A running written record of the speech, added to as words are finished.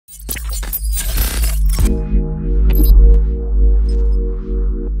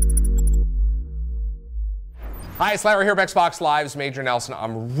Hi, it's Larry here of Xbox Live's Major Nelson.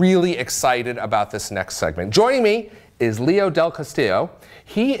 I'm really excited about this next segment. Joining me is Leo Del Castillo.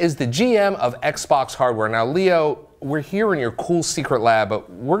 He is the GM of Xbox Hardware. Now, Leo, we're here in your cool secret lab, but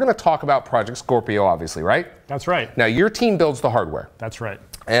we're going to talk about Project Scorpio, obviously, right? That's right. Now, your team builds the hardware. That's right.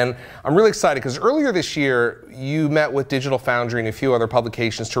 And I'm really excited because earlier this year, you met with Digital Foundry and a few other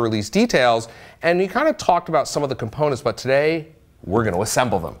publications to release details, and you kind of talked about some of the components, but today, we're going to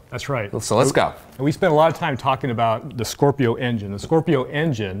assemble them. That's right. So let's go. And we spent a lot of time talking about the Scorpio Engine. The Scorpio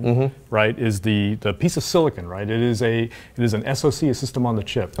Engine, right, is the piece of silicon, right? It is an SoC, a system on the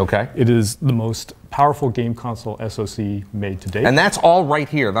chip. Okay. It is the most powerful game console SoC made to date. And that's all right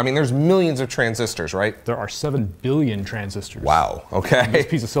here. I mean, there's millions of transistors, right? There are 7 billion transistors. Wow. Okay. This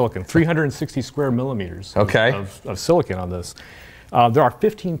piece of silicon, 360 square millimeters okay. of silicon on this. There are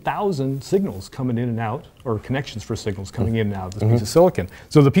 15,000 signals coming in and out, or connections for signals coming in and out of this piece of silicon.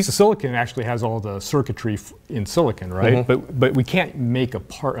 So the piece of silicon actually has all the circuitry in silicon, right? But we can't make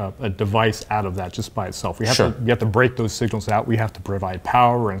a device out of that just by itself. We have to break those signals out. We have to provide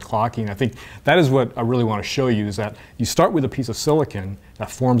power and clocking. I think that is what I really want to show you, is that you start with a piece of silicon that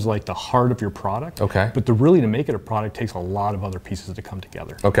forms like the heart of your product. Okay. But to make it a product takes a lot of other pieces to come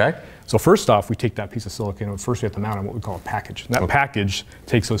together. Okay. So first off, we take that piece of silicon, and first we have to mount on what we call a package. And that package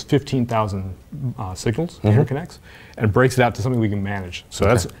takes those 15,000 signals, interconnects, and breaks it out to something we can manage. So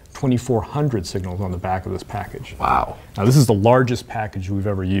that's 2,400 signals on the back of this package. Wow. Now this is the largest package we've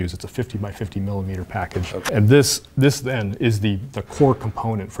ever used. It's a 50 by 50 millimeter package. Okay. And this then is the core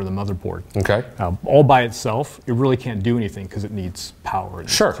component for the motherboard. Okay. All by itself, it really can't do anything because it needs power, it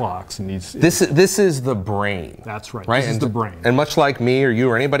needs clocks, it needs... This is the brain. That's right. Right? This is the brain. And much like me or you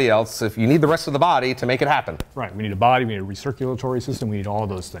or anybody else, if you need the rest of the body to make it happen. Right. We need a body, we need a recirculatory system, we need all of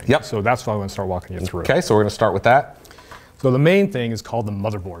those things. Yep. So that's why I want to start walking you through. Okay, so we're going to start with that. So the main thing is called the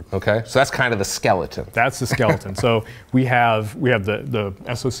motherboard. Okay, so that's kind of the skeleton. That's the skeleton. So we have the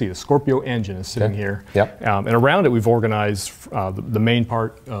SoC, the Scorpio Engine is sitting here. Yep. And around it we've organized the main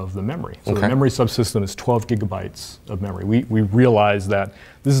part of the memory. So the memory subsystem is 12 gigabytes of memory. We realize that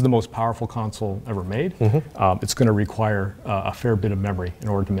this is the most powerful console ever made. It's going to require a fair bit of memory in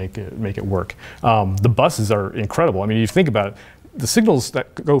order to make it work. The buses are incredible. I mean, you think about it, the signals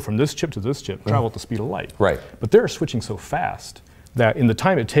that go from this chip to this chip travel at the speed of light. Right. But they're switching so fast that in the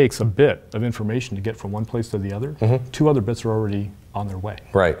time it takes a bit of information to get from one place to the other, 2 other bits are already on their way.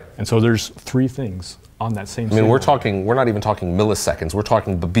 Right. And so there's 3 things on that same signal. I mean, we're not even talking milliseconds, we're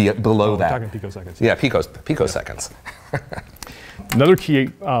talking below that. We're talking picoseconds. Yeah, picoseconds. Another key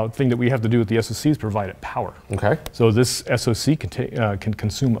thing that we have to do with the SoC is provide it power. Okay. So this SoC can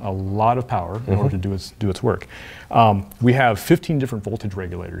consume a lot of power in order to do its work. We have 15 different voltage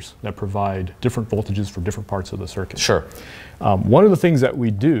regulators that provide different voltages for different parts of the circuit. Sure. One of the things that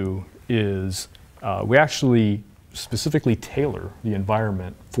we do is we actually specifically tailor the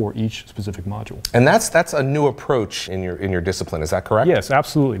environment for each specific module. And that's a new approach in your discipline, is that correct? Yes,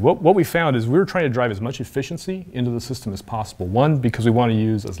 absolutely. What we found is we were trying to drive as much efficiency into the system as possible. 1, because we want to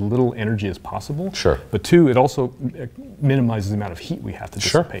use as little energy as possible. Sure. But 2, it also minimizes the amount of heat we have to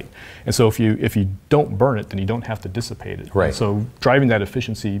dissipate. And so if you don't burn it, then you don't have to dissipate it. Right. And so driving that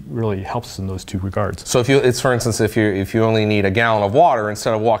efficiency really helps us in those 2 regards. So for instance, if you only need a gallon of water,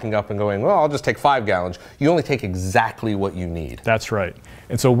 instead of walking up and going, well, I'll just take 5 gallons, you only take exactly what you need. That's right.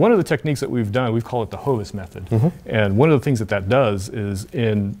 And so one of the techniques that we've done, we call it the Hovis method. And one of the things that does is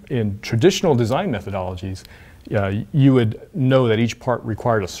in traditional design methodologies, you would know that each part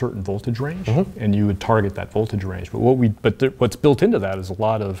required a certain voltage range, and you would target that voltage range. But what's built into that is a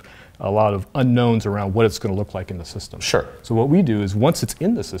lot of unknowns around what it's going to look like in the system. Sure. So what we do is once it's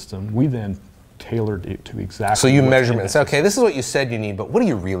in the system, we then tailored it to exactly. So you measure it and say, okay, this is what you said you need, but what do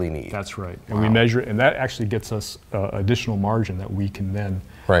you really need? That's right. And we measure it, and that actually gets us additional margin that we can then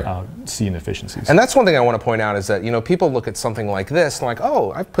see in efficiencies. And that's one thing I want to point out is that, people look at something like this and like,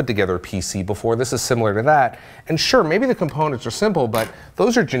 oh, I've put together a PC before, this is similar to that. And sure, maybe the components are simple, but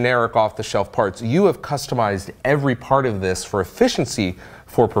those are generic off-the-shelf parts. You have customized every part of this for efficiency,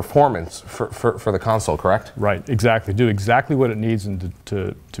 for performance, for the console, correct? Right, exactly. Do exactly what it needs and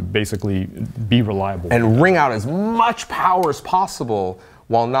to basically be reliable. And wring out as much power as possible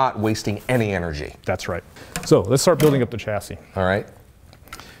while not wasting any energy. That's right. So let's start building up the chassis. All right.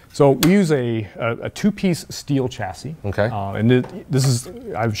 So we use a 2-piece steel chassis. Okay. And this is,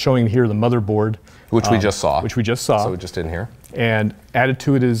 I'm showing here the motherboard. Which we just saw. Which we just saw. So we just in here. And added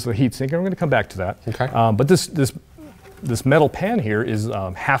to it is a heatsink, and we're going to come back to that. Okay. But this metal pan here is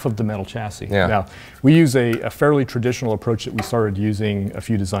half of the metal chassis. Yeah. Now, we use a fairly traditional approach that we started using a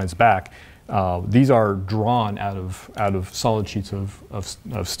few designs back. These are drawn out of solid sheets of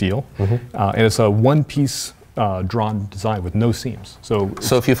steel, and it's a one-piece drawn design with no seams. So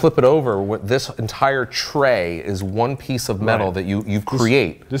if you flip it over, this entire tray is one piece of metal that you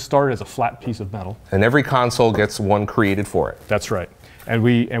create. This started as a flat piece of metal. And every console gets one created for it. That's right. And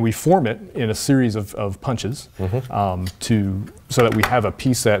we form it in a series of punches so that we have a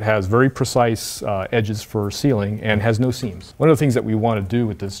piece that has very precise edges for sealing and has no seams. One of the things that we want to do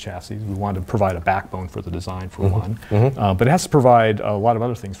with this chassis is we want to provide a backbone for the design for one, but it has to provide a lot of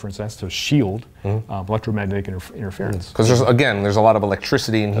other things. For instance, it has to shield electromagnetic interference. Because there's a lot of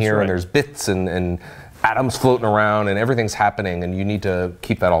electricity in here, right. and there's bits and atoms floating around, and everything's happening, and you need to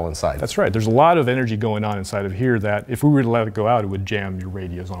keep that all inside. That's right. There's a lot of energy going on inside of here that if we were to let it go out, it would jam your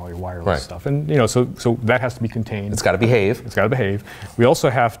radios and all your wireless stuff. And so that has to be contained. It's got to behave. It's got to behave. We also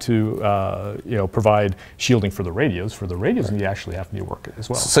have to provide shielding for the radios. For the radios, we actually have to be working as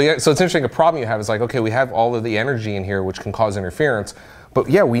well. So it's interesting. A problem you have is like, okay, we have all of the energy in here, which can cause interference, but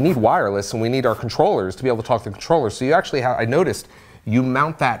yeah, we need wireless and we need our controllers to be able to talk to the controllers. So you actually have, I noticed, you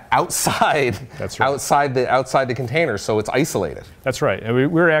mount that outside, outside the container, so it's isolated. That's right,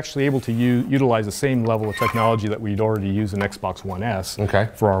 and we're actually able to utilize the same level of technology that we'd already used in Xbox One S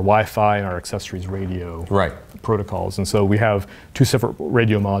for our Wi-Fi and our accessories radio protocols. And so we have two separate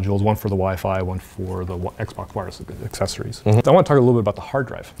radio modules, one for the Wi-Fi, one for the Xbox wireless accessories. I want to talk a little bit about the hard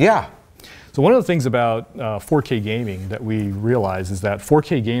drive. Yeah. So one of the things about 4K gaming that we realize is that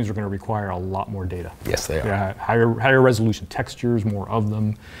 4K games are going to require a lot more data. Yes, they are. Yeah, higher resolution textures, more of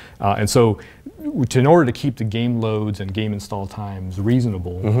them. And so in order to keep the game loads and game install times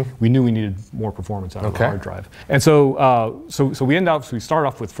reasonable, we knew we needed more performance out of the hard drive. And so we start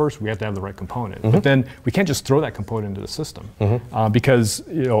off with first we have to have the right component. But then we can't just throw that component into the system because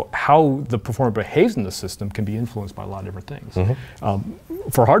how the performance behaves in the system can be influenced by a lot of different things.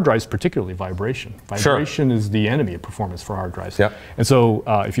 For hard drives, particularly vibration. Vibration is the enemy of performance for hard drives. Yep. And so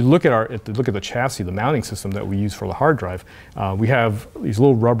if you look at the chassis, the mounting system that we use for the hard drive, we have these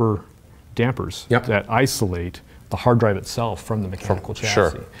little rubber dampers that isolate the hard drive itself from the mechanical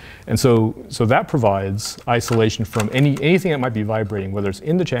chassis. And so that provides isolation from anything that might be vibrating, whether it's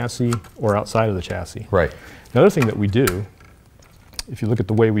in the chassis or outside of the chassis. Right. Another thing that we do, if you look at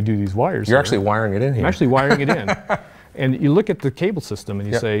the way we do these wires, you're actually wiring it in here. I'm actually wiring it in. And you look at the cable system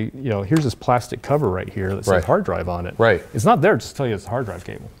and you say, here's this plastic cover right here that says hard drive on it. Right. It's not there just to tell you it's a hard drive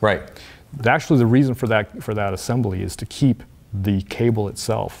cable. Right. But actually the reason for that assembly is to keep the cable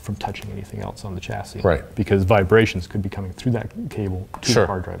itself from touching anything else on the chassis. Right. Because vibrations could be coming through that cable to the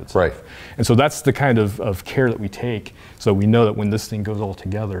hard drive itself. Right. And so that's the kind of care that we take, so we know that when this thing goes all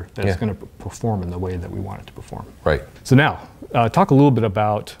together, that it's going to perform in the way that we want it to perform. Right. So now, talk a little bit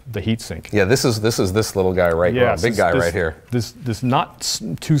about the heatsink. Yeah, this is this little guy right here, big guy right here. This not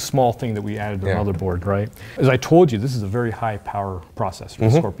too small thing that we added to the motherboard, right? As I told you, this is a very high power processor,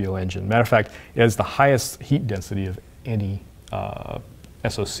 the Scorpio Engine. Matter of fact, it has the highest heat density of any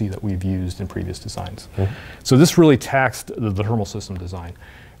SoC that we've used in previous designs. So this really taxed the thermal system design.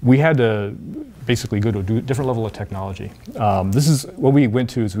 We had to basically go to a different level of technology. This is what we went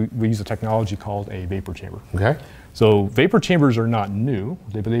to is we use a technology called a vapor chamber. Okay. So vapor chambers are not new,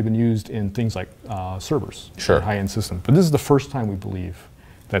 but they've been used in things like servers, high-end systems. But this is the first time we believe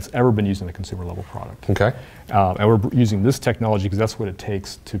that's ever been used in a consumer level product. Okay. And we're using this technology because that's what it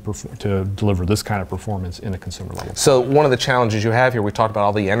takes to deliver this kind of performance in a consumer level. So one of the challenges you have here, we talked about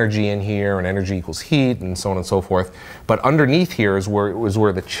all the energy in here, and energy equals heat, and so on and so forth. But underneath here is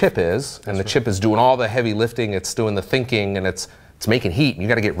where the chip is, and the chip is doing all the heavy lifting. It's doing the thinking, and it's making heat, and you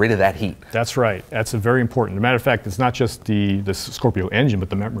got to get rid of that heat. That's right. That's very important. As a matter of fact, it's not just the Scorpio engine, but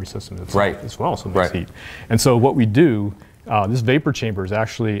the memory system itself as well, so it makes heat. And so what we do. This vapor chamber is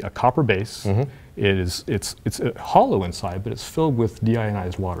actually a copper base. It's hollow inside, but it's filled with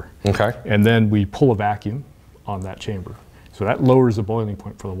deionized water. Okay. And then we pull a vacuum on that chamber. So that lowers the boiling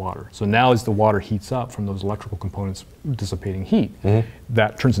point for the water. So now as the water heats up from those electrical components dissipating heat,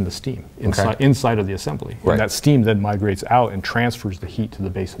 that turns into steam inside of the assembly. And that steam then migrates out and transfers the heat to the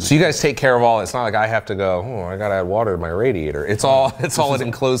base of the So you guys take care of all, it's not like I have to go, oh, I got to add water to my radiator. It's all an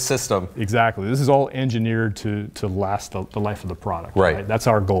enclosed system. Exactly. This is all engineered to last the life of the product. Right. That's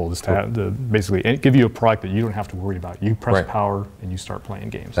our goal, is to basically give you a product that you don't have to worry about. You press power and you start playing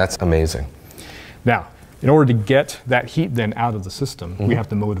games. That's amazing. Now, in order to get that heat then out of the system, we have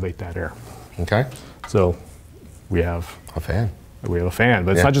to motivate that air. Okay. So we have a fan. We have a fan,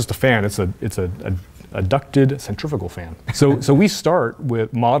 but it's not just a fan. It's a ducted centrifugal fan. So we start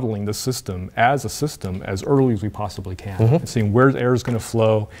with modeling the system as early as we possibly can, and seeing where the air is going to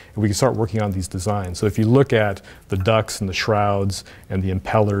flow, and we can start working on these designs. So if you look at the ducts and the shrouds and the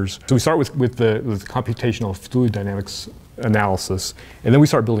impellers, so we start with the computational fluid dynamics analysis, and then we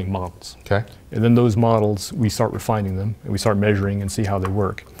start building models. Okay. And then those models, we start refining them, and we start measuring and see how they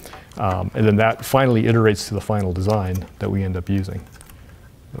work. And then that finally iterates to the final design that we end up using.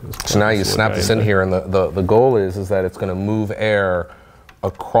 So now you snap this in here, and the goal is that it's going to move air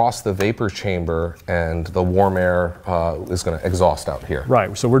across the vapor chamber, and the warm air is going to exhaust out here.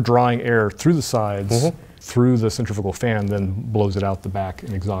 Right, so we're drawing air through the sides, through the centrifugal fan, then blows it out the back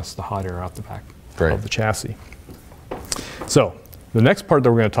and exhausts the hot air out the back of the chassis. So the next part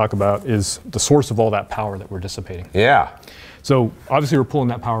that we're going to talk about is the source of all that power that we're dissipating. Yeah. So obviously we're pulling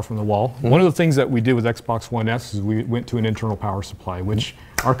that power from the wall. One of the things that we did with Xbox One S is we went to an internal power supply, which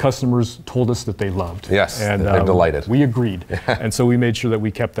our customers told us that they loved. Yes, and they're delighted. We agreed, and so we made sure that we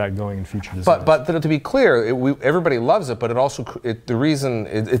kept that going in future designs. But to be clear, everybody loves it, but it also the reason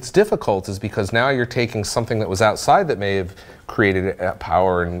it's difficult is because now you're taking something that was outside that may have created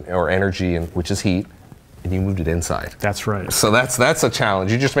power or energy, which is heat, and you moved it inside. That's right. So that's a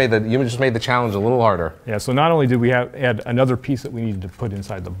challenge. You just made the challenge a little harder. Yeah. So not only did we add another piece that we needed to put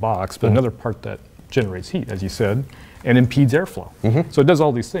inside the box, but another part that generates heat, as you said, and impedes airflow. So it does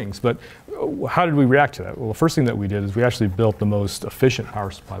all these things. But how did we react to that? Well, the first thing that we did is we actually built the most efficient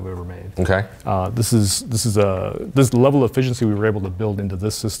power supply we ever made. Okay. This level of efficiency we were able to build into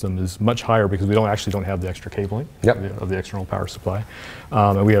this system is much higher because we don't have the extra cabling of the external power supply,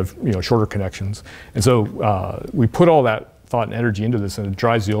 and we have shorter connections. And so we put all that thought and energy into this, and it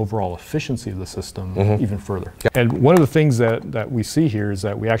drives the overall efficiency of the system even further. And one of the things that we see here is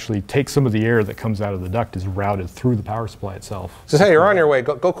that we actually take some of the air that comes out of the duct is routed through the power supply itself. So hey, you're on your way.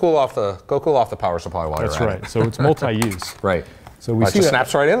 Go cool off the power supply while you're at it. That's right. So it's multi-use. Right. So we see that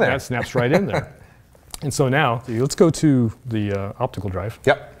snaps right in there. That snaps right in there. And so now let's go to the optical drive.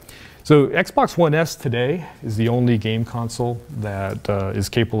 Yep. So Xbox One S today is the only game console that is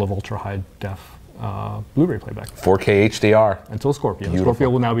capable of ultra-high def Blu-ray playback. 4K HDR. Until Scorpio. Beautiful. Scorpio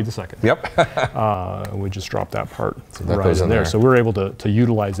will now be the second. Yep. We just dropped that part that right goes in there. So we're able to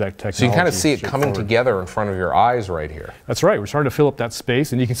utilize that technology. So you kind of see it coming together in front of your eyes right here. That's right. We're starting to fill up that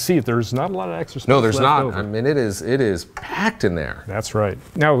space, and you can see there's not a lot of extra space. No, there's not. Over. I mean, it is packed in there. That's right.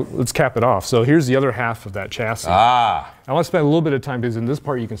 Now let's cap it off. So here's the other half of that chassis. I want to spend a little bit of time because in this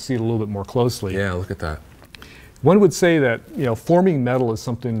part you can see it a little bit more closely. Yeah, look at that. One would say that forming metal is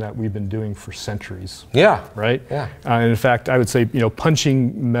something that we've been doing for centuries. Yeah. Right. Yeah. And in fact, I would say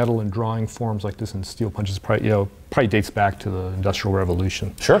punching metal and drawing forms like this in steel punches probably dates back to the Industrial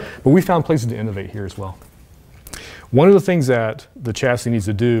Revolution. Sure. But we found places to innovate here as well. One of the things that the chassis needs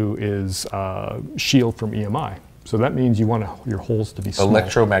to do is shield from EMI. So that means you want your holes to be small.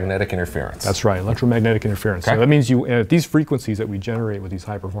 Electromagnetic interference. That's right, electromagnetic interference. Okay. So that means these frequencies that we generate with these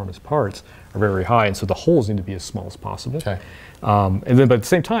high performance parts are very high, and so the holes need to be as small as possible. Okay. But at the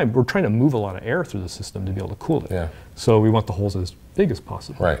same time, we're trying to move a lot of air through the system to be able to cool it. Yeah. So we want the holes as big as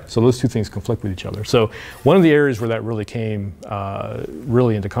possible. Right. So those two things conflict with each other. So one of the areas where that really came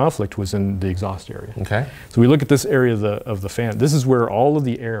really into conflict was in the exhaust area. Okay. So we look at this area of the fan. This is where all of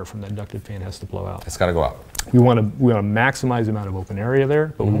the air from that ducted fan has to blow out. It's got to go out. We want to maximize the amount of open area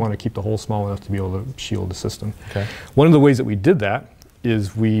there, but we want to keep the hole small enough to be able to shield the system. Okay. One of the ways that we did that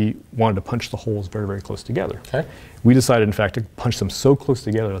is we wanted to punch the holes very, very close together. Okay. We decided, in fact, to punch them so close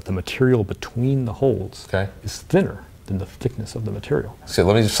together that the material between the holes is thinner than the thickness of the material. So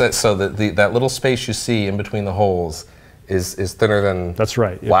let me just say, so that little space you see in between the holes is thinner than... That's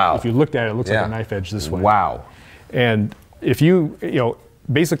right. Wow. If you looked at it, it looks like a knife edge this way. Wow. And if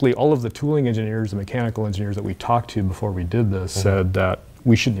basically all of the tooling engineers and mechanical engineers that we talked to before we did this said that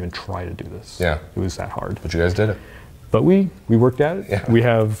we shouldn't even try to do this. Yeah. It was that hard. But you guys did it. But we worked at it. Yeah. We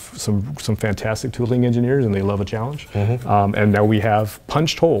have some fantastic tooling engineers, and they love a challenge. And now we have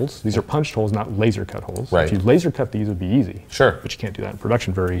punched holes. These are punched holes, not laser cut holes. Right. If you laser cut these, it would be easy. Sure. But you can't do that in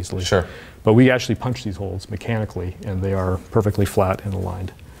production very easily. Sure. But we actually punch these holes mechanically, and they are perfectly flat and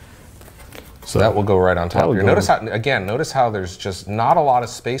aligned. So that will go right on top here. Notice Notice how there's just not a lot of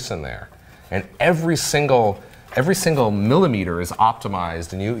space in there, and every single millimeter is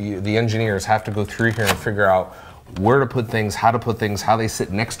optimized, and the engineers have to go through here and figure out where to put things, how they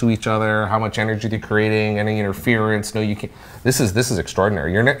sit next to each other, how much energy they're creating, any interference. No, you can't. This is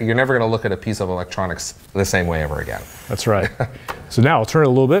extraordinary. You're never going to look at a piece of electronics the same way ever again. That's right. So now I'll turn it a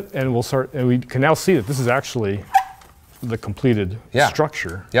little bit, and we'll start. And we can now see that this is actually the completed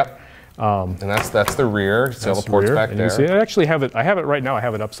structure. Yep. And that's the rear. See all the ports back there. You see, I have it right now. I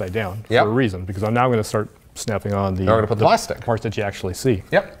have it upside down for a reason, because I'm now going to start snapping on the plastic parts that you actually see.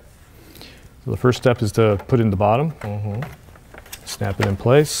 Yep. So the first step is to put it in the bottom, snap it in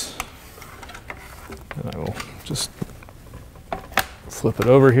place, and I will just flip it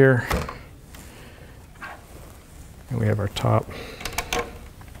over here. And we have our top.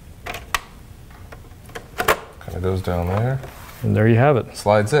 Kind of goes down there. And there you have it.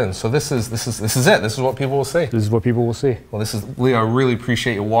 Slides in. So this is it. This is what people will see. This is what people will see. Well, this is Leo. I really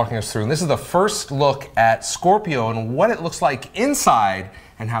appreciate you walking us through. And this is the first look at Scorpio and what it looks like inside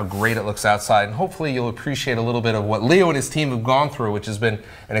and how great it looks outside. And hopefully you'll appreciate a little bit of what Leo and his team have gone through, which has been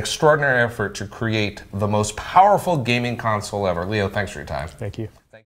an extraordinary effort to create the most powerful gaming console ever. Leo, thanks for your time. Thank you.